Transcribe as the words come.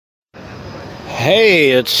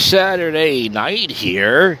Hey, it's Saturday night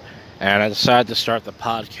here, and I decided to start the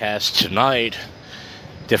podcast tonight.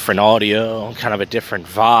 Different audio, kind of a different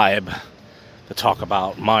vibe to talk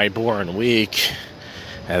about my boring week.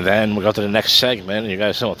 And then we go to the next segment, and you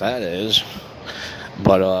guys know what that is.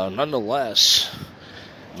 But nonetheless,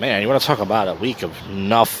 man, you want to talk about a week of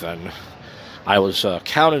nothing. I was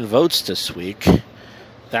counting votes this week.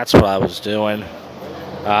 That's what I was doing.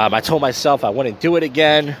 I told myself I wouldn't do it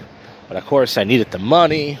again. But of course, I needed the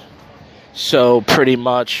money, so pretty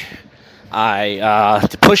much I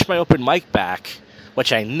to push my open mic back,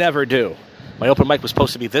 which I never do. My open mic was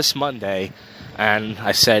supposed to be this Monday, and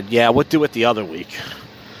I said, yeah, we'll do it the other week,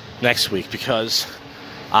 next week, because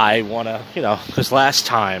I want to, because last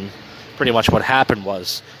time, pretty much what happened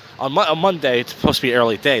was, on Monday, it's supposed to be an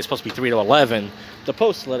early day, it's supposed to be 3 to 11, the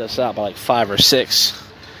Post let us out by like 5 or 6,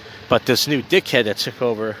 but this new dickhead that took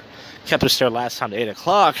over kept us there last time to 8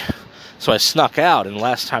 o'clock. So I snuck out, and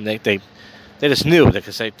last time they just knew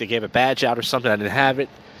because they gave a badge out or something. I didn't have it,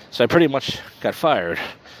 so I pretty much got fired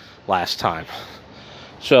last time.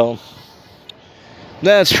 So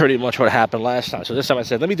that's pretty much what happened last time. So this time I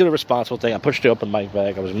said, let me do the responsible thing. I pushed the open mic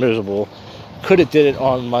back. I was miserable. Could have did it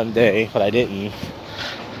on Monday, but I didn't.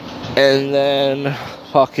 And then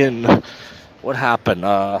what happened?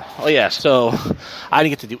 So I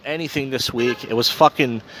didn't get to do anything this week. It was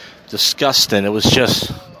fucking disgusting. It was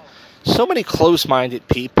just so many close-minded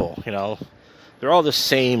people, They're all the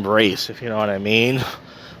same race, if you know what I mean.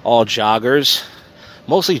 All joggers.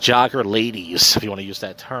 Mostly jogger ladies, if you want to use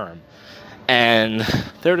that term. And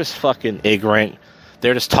they're just fucking ignorant.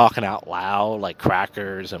 They're just talking out loud like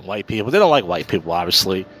crackers and white people. They don't like white people,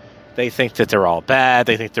 obviously. They think that they're all bad.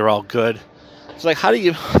 They think they're all good. It's like,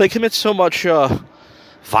 they commit so much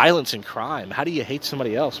violence and crime. How do you hate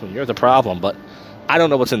somebody else when you're the problem? But I don't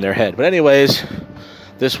know what's in their head. But anyways,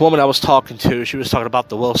 this woman I was talking to, she was talking about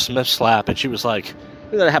the Will Smith slap, and she was like,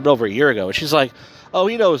 that happened over a year ago, and she's like, oh,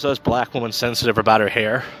 he knows us black women sensitive about her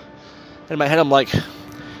hair. And in my head, I'm like,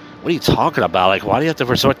 what are you talking about? Like, why do you have to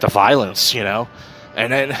resort to violence, And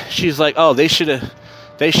then she's like, oh, they should have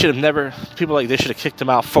never, people like, they should have kicked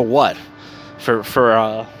him out for what? For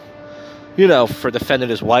defending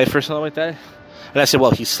his wife or something like that? And I said,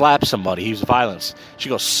 well, he slapped somebody, he used violence. She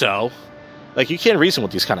goes, so? Like, you can't reason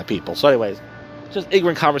with these kind of people. So anyways, just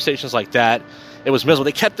ignorant conversations like that. It was miserable.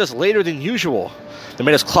 They kept us later than usual. They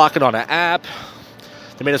made us clock it on an app.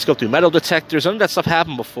 They made us go through metal detectors. None of that stuff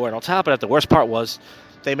happened before. And on top of that, the worst part was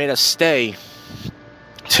they made us stay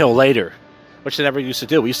till later, which they never used to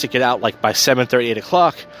do. We used to get out like by 7:30, 8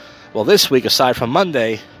 o'clock. Well, this week, aside from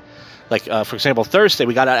Monday, like, for example, Thursday,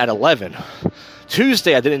 we got out at 11.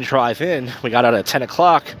 Tuesday, I didn't drive in. We got out at 10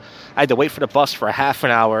 o'clock. I had to wait for the bus for a half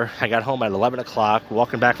an hour. I got home at 11 o'clock,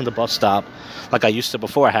 walking back from the bus stop like I used to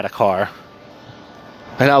before I had a car.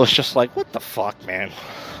 And I was just like, what the fuck, man?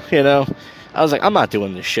 I was like, I'm not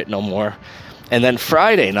doing this shit no more. And then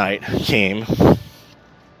Friday night came,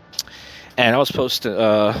 and I was supposed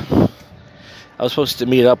to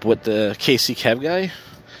meet up with the KC Kev guy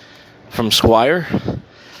from Squire.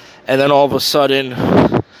 And then all of a sudden,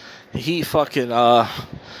 he fucking,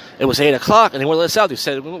 it was 8 o'clock, and they wouldn't let us out. They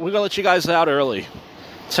said, we're going to let you guys out early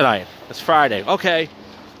tonight. It's Friday. Okay.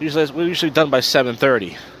 We're usually done by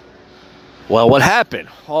 7:30. Well, what happened?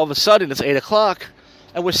 All of a sudden, it's 8 o'clock,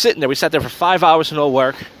 and we're sitting there. We sat there for 5 hours and no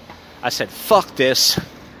work. I said, fuck this,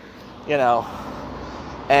 and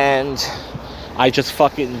I just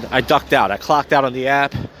I ducked out. I clocked out on the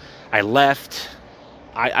app. I left.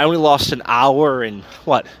 I only lost an hour and,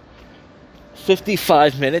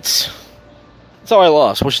 55 minutes. That's all I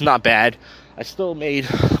lost, which is not bad. I still made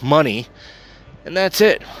money, and that's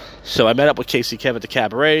it. So I met up with Casey Kev at the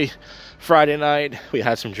Cabaret Friday night. We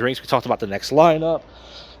had some drinks. We talked about the next lineup.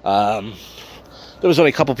 There was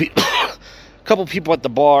only a couple people at the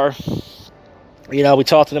bar. We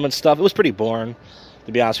talked to them and stuff. It was pretty boring,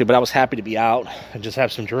 to be honest with you, but I was happy to be out and just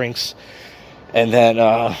have some drinks. And then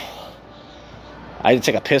I had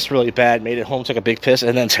to take a piss really bad, made it home, took a big piss,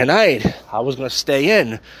 and then tonight I was going to stay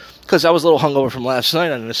in because I was a little hungover from last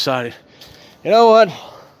night, and I decided, you know what?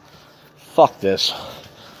 Fuck this.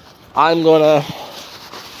 I'm going to,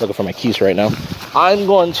 looking for my keys right now, I'm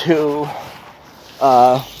going to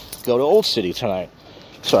go to Old City tonight.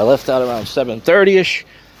 So I left out around 7:30ish,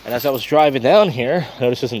 and as I was driving down here, I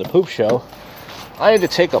noticed this in the poop show, I had to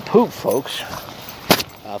take a poop, folks.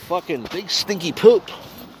 A fucking big stinky poop.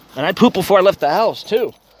 And I pooped before I left the house,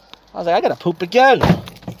 too. I was like, I gotta poop again.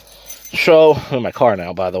 So, I'm in my car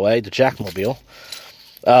now, by the way, the Jackmobile.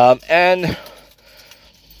 And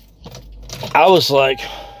I was like,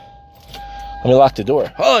 let me lock the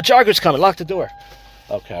door. Oh, jogger's coming, lock the door.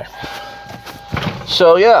 Okay.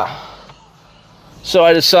 So, yeah. So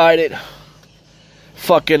I decided,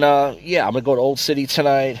 I'm going to go to Old City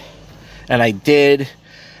tonight. And I did.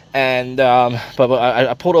 And, but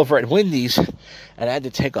I pulled over at Wendy's, and I had to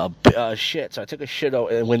take a shit. So I took a shit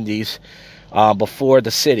at Wendy's before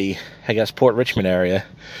the city, I guess, Port Richmond area.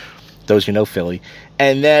 Those who know Philly.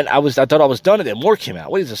 And then I thought I was done, and then more came out.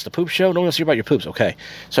 What is this, the poop show? No one wants to hear about your poops. Okay.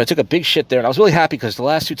 So I took a big shit there, and I was really happy because the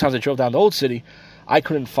last 2 times I drove down to Old City, I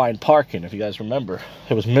couldn't find parking, if you guys remember.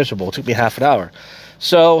 It was miserable. It took me half an hour.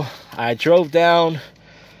 So I drove down,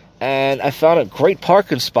 and I found a great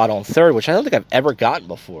parking spot on 3rd, which I don't think I've ever gotten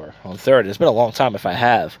before on 3rd. It's been a long time if I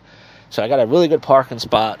have. So I got a really good parking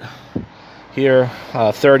spot here,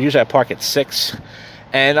 3rd. Usually I park at 6.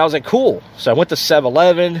 And I was like, cool. So I went to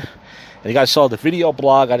 7-Eleven. And you guys saw the video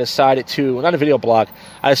blog. I decided to I had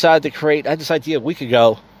this idea a week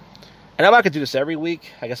ago. And I'm not going to do this every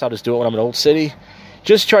week. I guess I'll just do it when I'm in Old City.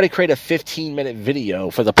 Just try to create a 15-minute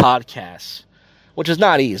video for the podcast, which is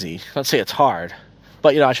not easy. Let's say it's hard.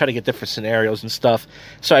 But, I try to get different scenarios and stuff.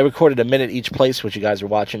 So I recorded a minute each place, which you guys are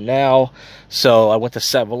watching now. So I went to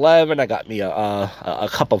 7-Eleven. I got me a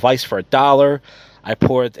cup of ice for $1. I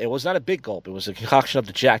poured, it was not a big gulp. It was a concoction of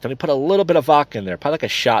the Jack. I only put a little bit of vodka in there, probably like a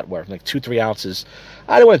shot worth, like 2-3 ounces.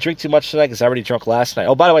 I didn't want to drink too much tonight because I already drunk last night.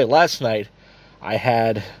 Oh, by the way, last night I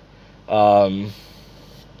had, there's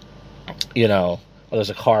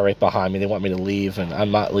a car right behind me. They want me to leave, and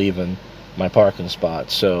I'm not leaving my parking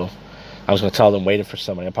spot. So I was going to tell them waiting for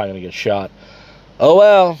somebody. I'm probably going to get shot. Oh,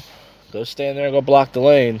 well. Go stand there and go block the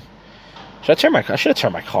lane. I should have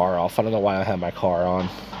turned my car off. I don't know why I had my car on.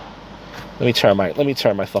 Let me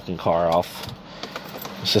turn my fucking car off.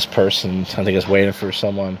 It's this person, I think, is waiting for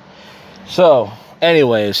someone. So,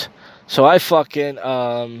 anyways. So I fucking,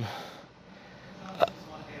 I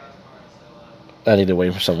need to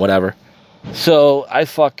wait for someone, whatever. So I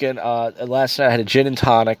fucking, last night I had a gin and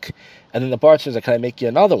tonic. And then the bartender's like, can I make you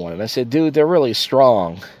another one? And I said, dude, they're really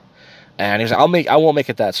strong. And he's like, I won't make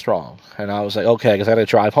it that strong. And I was like, okay, because I got to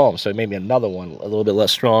drive home. So he made me another one, a little bit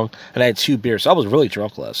less strong. And I had 2 beers. So I was really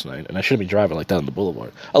drunk last night. And I shouldn't be driving like that on the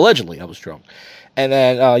boulevard. Allegedly, I was drunk. And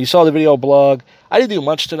then you saw the video blog. I didn't do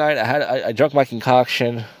much tonight. I drank my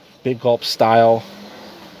concoction, big gulp style.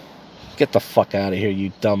 Get the fuck out of here,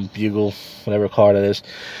 you dumb bugle, whatever car it is.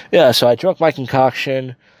 Yeah, so I drank my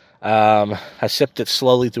concoction. I sipped it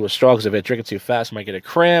slowly through a straw because if I drink it too fast, I might get a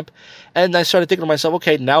cramp. And I started thinking to myself,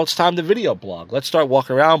 okay, now it's time to video blog. Let's start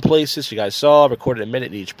walking around places. You guys saw, I recorded a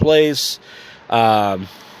minute in each place. The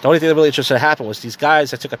only thing that really interesting happened was these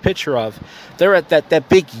guys I took a picture of. They're at that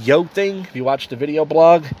big yo thing. If you watch the video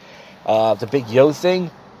blog, the big yo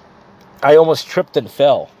thing, I almost tripped and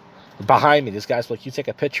fell. Behind me, this guy's like, you take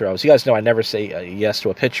a picture. You guys know I never say yes to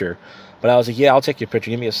a picture. But I was like, yeah, I'll take your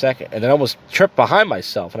picture. Give me a second. And then I almost tripped behind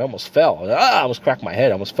myself, and I almost fell. I almost cracked my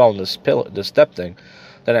head. I almost fell in this step thing.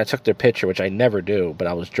 Then I took their picture, which I never do. But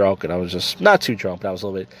I was drunk, and I was just not too drunk, but I was a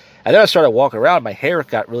little bit. And then I started walking around. My hair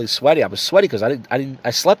got really sweaty. I was sweaty because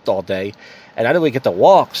I slept all day, and I didn't really get to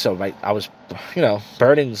walk. So I was,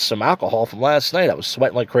 burning some alcohol from last night. I was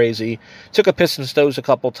sweating like crazy. Took a piss and stoves a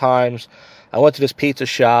couple times. I went to this pizza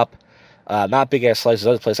shop. Not big-ass slices.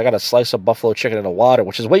 Other place, I got a slice of buffalo chicken in the water,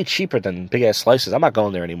 which is way cheaper than big-ass slices. I'm not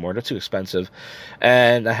going there anymore. They're too expensive.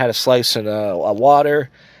 And I had a slice in a water.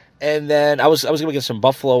 And then I was going to get some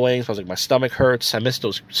buffalo wings. I was like, my stomach hurts. I missed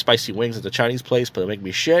those spicy wings at the Chinese place, but it'll make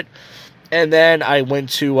me shit. And then I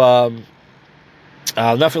went to,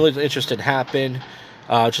 nothing really interesting happened.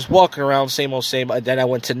 Just walking around, same old same. Then I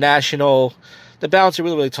went to National. The bouncer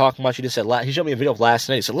really talked much. He just said, he showed me a video of last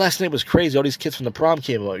night. He said, last night was crazy. All these kids from the prom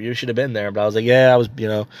came up. You should have been there. But I was like, yeah, I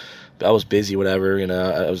was busy, whatever.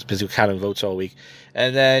 I was busy counting votes all week.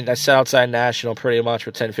 And then I sat outside National pretty much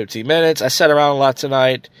for 10, 15 minutes. I sat around a lot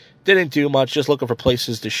tonight. Didn't do much. Just looking for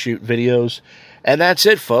places to shoot videos. And that's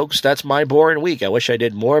it, folks. That's my boring week. I wish I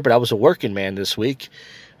did more, but I was a working man this week.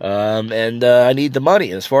 And I need the money.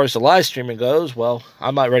 And as far as the live streaming goes, well,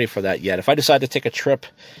 I'm not ready for that yet. If I decide to take a trip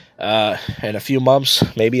in a few months,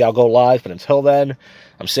 maybe I'll go live. But until then,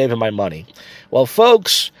 I'm saving my money. Well,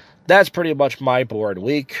 folks, that's pretty much my bored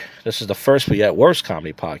week. This is the first but yet worst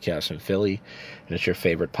comedy podcast in Philly. And it's your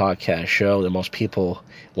favorite podcast show that most people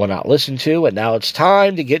will not listen to. And now it's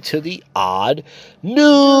time to get to the odd news.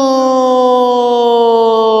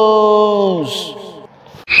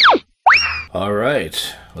 All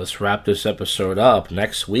right, let's wrap this episode up.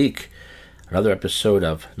 Next week, another episode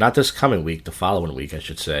of, not this coming week, the following week, I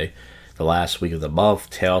should say, the last week of the month,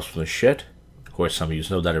 Tales from the Shit. Of course, some of you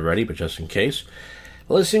know that already, but just in case.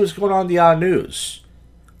 Well, let's see what's going on in the odd news.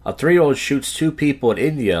 A 3-year-old shoots 2 people in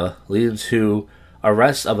India, leading to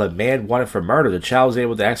arrest of a man wanted for murder. The child was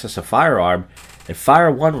able to access a firearm and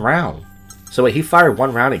fire 1 round. So wait, he fired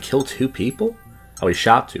 1 round and killed 2 people? Oh, he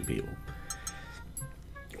shot 2 people.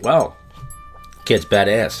 Well, kid's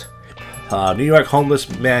badass. New York homeless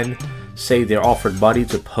men say they're offered money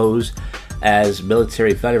to pose as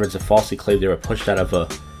military veterans and falsely claim they were pushed out of a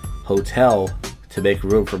hotel to make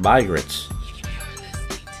room for migrants.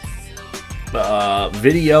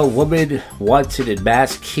 Video woman wanted in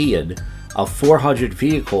mass keying of 400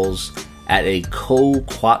 vehicles at a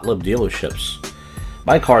co-Quatlam dealerships.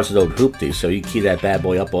 My car's an old hoopty, so you can key that bad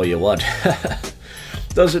boy up all you want.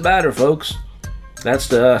 Doesn't matter, folks. That's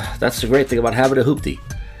the great thing about having a hoopty.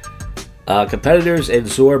 Competitors in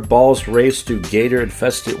Zor balls race through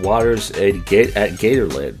gator-infested waters at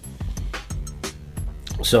Gatorland.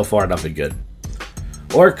 So far, nothing good.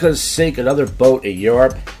 Orcas sink another boat in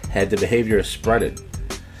Europe, and the behavior is spreading.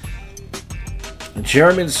 A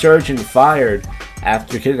German surgeon fired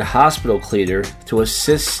after getting a hospital cleaner to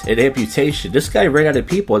assist in amputation. This guy ran out of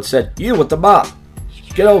people and said, "You with the mop,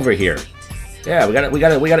 get over here. Yeah, we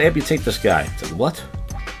gotta amputate this guy." I said, "What?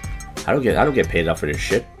 I don't get paid enough for this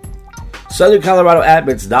shit." Southern Colorado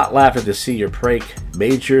admins not laughing to see your prank.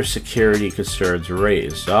 Major security concerns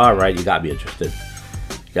raised. All right, you got me interested.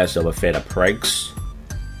 You guys know I'm a fan of pranks.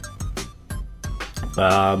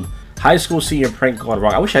 High school senior prank gone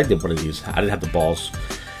wrong. I wish I did one of these. I didn't have the balls.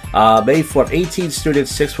 May 4th, 18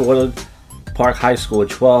 students, 6 from Woodland Park High School and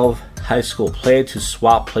 12 high school plan to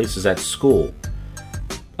swap places at school.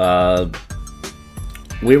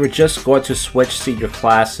 We were just going to switch senior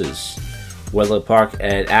classes. Woodland Park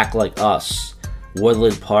and act like us.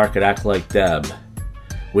 Woodland Park and act like them.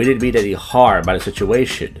 We didn't mean any harm by the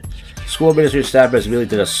situation. School administrative staff members really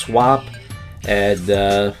did a swap,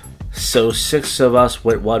 and so 6 of us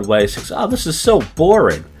went one way. 6. Oh, this is so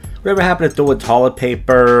boring. Whatever happened to throwing toilet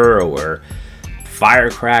paper or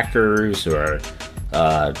firecrackers or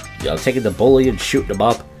taking the bully and shooting them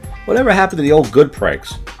up? Whatever happened to the old good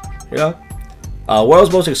pranks? You know.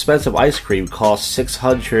 World's most expensive ice cream costs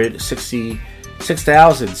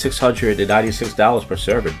 $6,696 per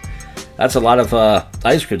serving. That's a lot of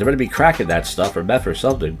ice cream. They're going to be cracking that stuff or meth or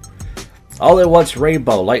something. All at once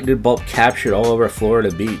rainbow. Lightning bolt captured all over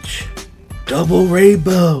Florida beach. Double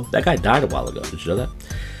rainbow. That guy died a while ago. Did you know that?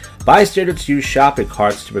 Bystanders use shopping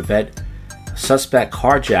carts to prevent a suspect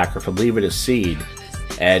carjacker from leaving the scene.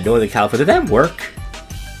 And Northern California. Did that work?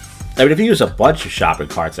 I mean, if you use a bunch of shopping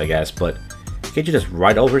carts, I guess, but can't you just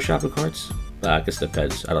ride over shopping carts? I guess it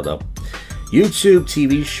depends. I don't know. YouTube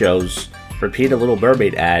TV shows repeat a Little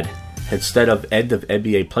Mermaid ad instead of end of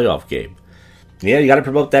NBA playoff game. Yeah, you gotta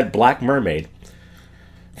promote that Black Mermaid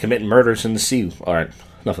committing murders in the sea. Alright,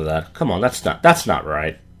 enough of that. Come on, that's not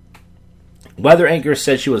right. Weather anchor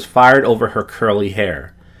said she was fired over her curly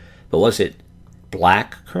hair. But was it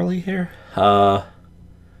black curly hair? Oh,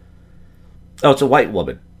 it's a white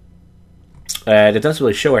woman. And it doesn't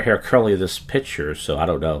really show her hair curly in this picture, so I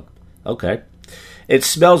don't know. Okay. It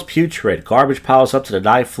smells putrid. Garbage piles up to the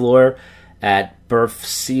 9th floor at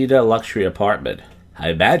Berfsida luxury apartment. I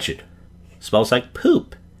imagine. Smells like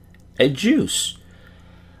poop and juice.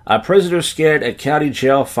 A prisoner scared at county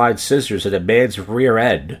jail finds scissors in a man's rear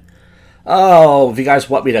end. Oh, if you guys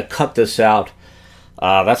want me to cut this out,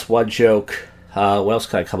 that's one joke. What else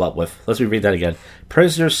can I come up with? Let's read that again.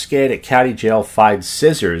 Prisoner scared at county jail finds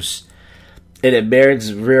scissors in a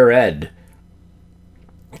man's rear end.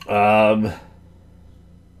 I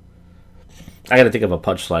gotta think of a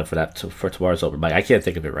punchline for that for tomorrow's open mic. I can't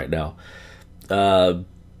think of it right now.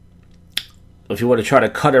 If you want to try to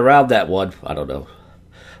cut around that one, I don't know.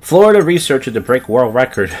 Florida researcher to break world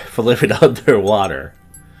record for living underwater.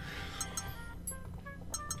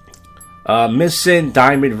 Missing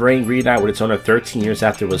diamond ring reunite with its owner 13 years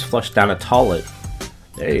after it was flushed down a toilet.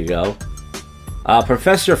 There you go.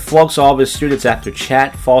 Professor flunks all of his students after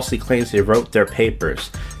chat falsely claims they wrote their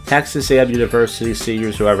papers. Texas A&M University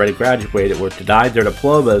seniors who already graduated were denied their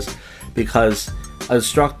diplomas because an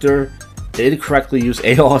instructor incorrectly used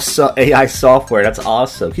AI software. That's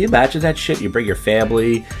awesome. Can you imagine that shit? You bring your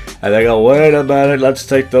family and they go, wait a minute, let's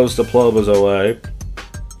take those diplomas away.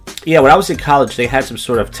 Yeah, when I was in college, they had some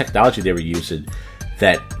sort of technology they were using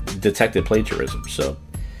that detected plagiarism.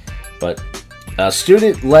 But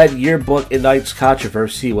student-led yearbook ignites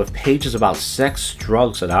controversy with pages about sex,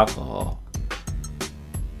 drugs, and alcohol.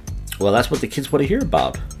 Well, that's what the kids want to hear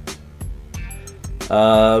about.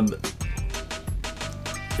 An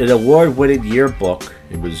award-winning yearbook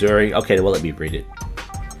in Missouri. Okay, well, let me read it.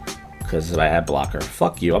 Because of my ad blocker.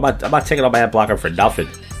 Fuck you. I'm not taking off my ad blocker for nothing.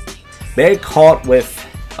 Man caught with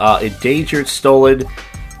endangered, stolen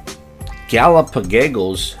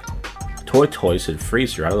Galapagos Tortoise and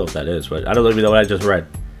freezer. I don't know what that is, but I don't even know what I just read.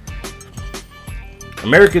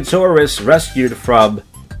 American tourists rescued from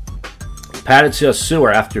Patagonia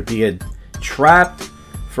sewer after being trapped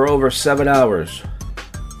for over 7 hours.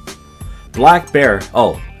 Black bear,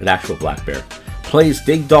 an actual black bear, plays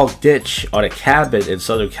Ding Dong Ditch on a cabin in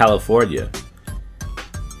Southern California.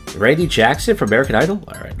 Randy Jackson from American Idol?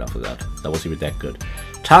 Alright, enough of that. That wasn't even that good.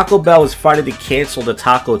 Taco Bell is fighting to cancel the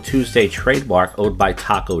Taco Tuesday trademark owned by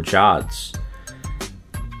Taco John's.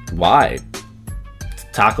 Why?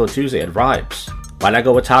 Taco Tuesday, it rhymes. Why not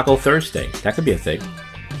go with Taco Thursday? That could be a thing.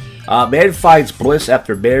 Man finds bliss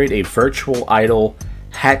after marrying a virtual idol,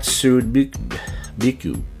 Hatsune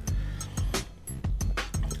Miku.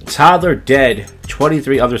 Toddler dead,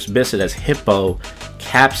 23 others missing as hippo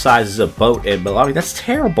capsizes a boat in Malawi. That's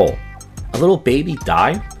terrible. A little baby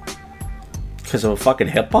died because of a fucking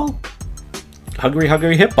hippo? Hungry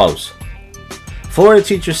hippos. Florida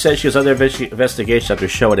teacher says she was under investigation after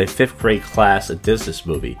showing a 5th grade class a Disney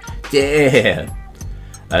movie. Damn.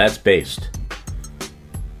 Now that's based.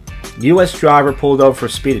 U.S. driver pulled over for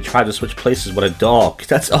speed and tried to switch places with a dog.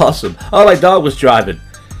 That's awesome. Oh, my dog was driving.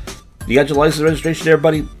 You got your license and registration there,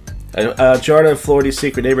 buddy? Florida, Florida's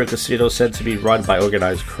secret neighborhood casino said to be run by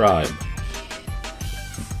organized crime.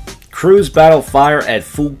 Crews battle fire at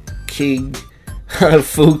Fuking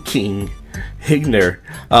Higner,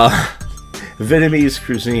 Vietnamese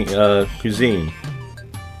cuisine.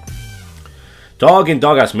 Dog and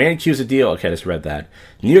doghouse. Man accused of deal. Okay, I just read that.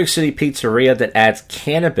 New York City pizzeria that adds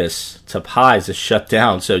cannabis to pies is shut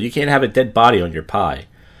down, so you can't have a dead body on your pie.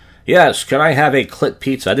 Yes, can I have a clit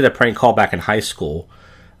pizza? I did a prank call back in high school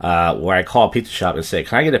where I call a pizza shop and say,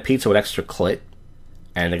 can I get a pizza with extra clit?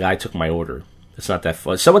 And the guy took my order. It's not that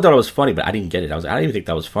funny. Someone thought it was funny, but I didn't get it. I didn't even think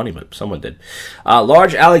that was funny, but someone did.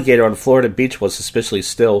 Large alligator on Florida beach was suspiciously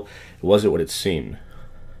still. It wasn't what it seemed.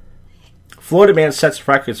 Florida man sets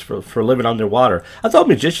records for living underwater. I thought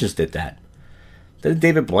magicians did that. Didn't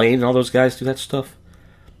David Blaine and all those guys do that stuff?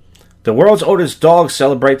 The world's oldest dog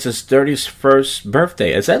celebrates his 31st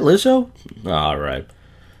birthday. Is that Lizzo? All right.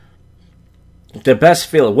 The best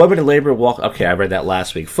feeling. Women in labor walk. Okay, I read that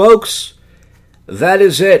last week. Folks, that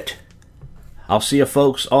is it. I'll see you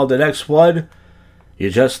folks on the next one. You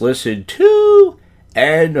just listened to,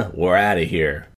 and we're out of here.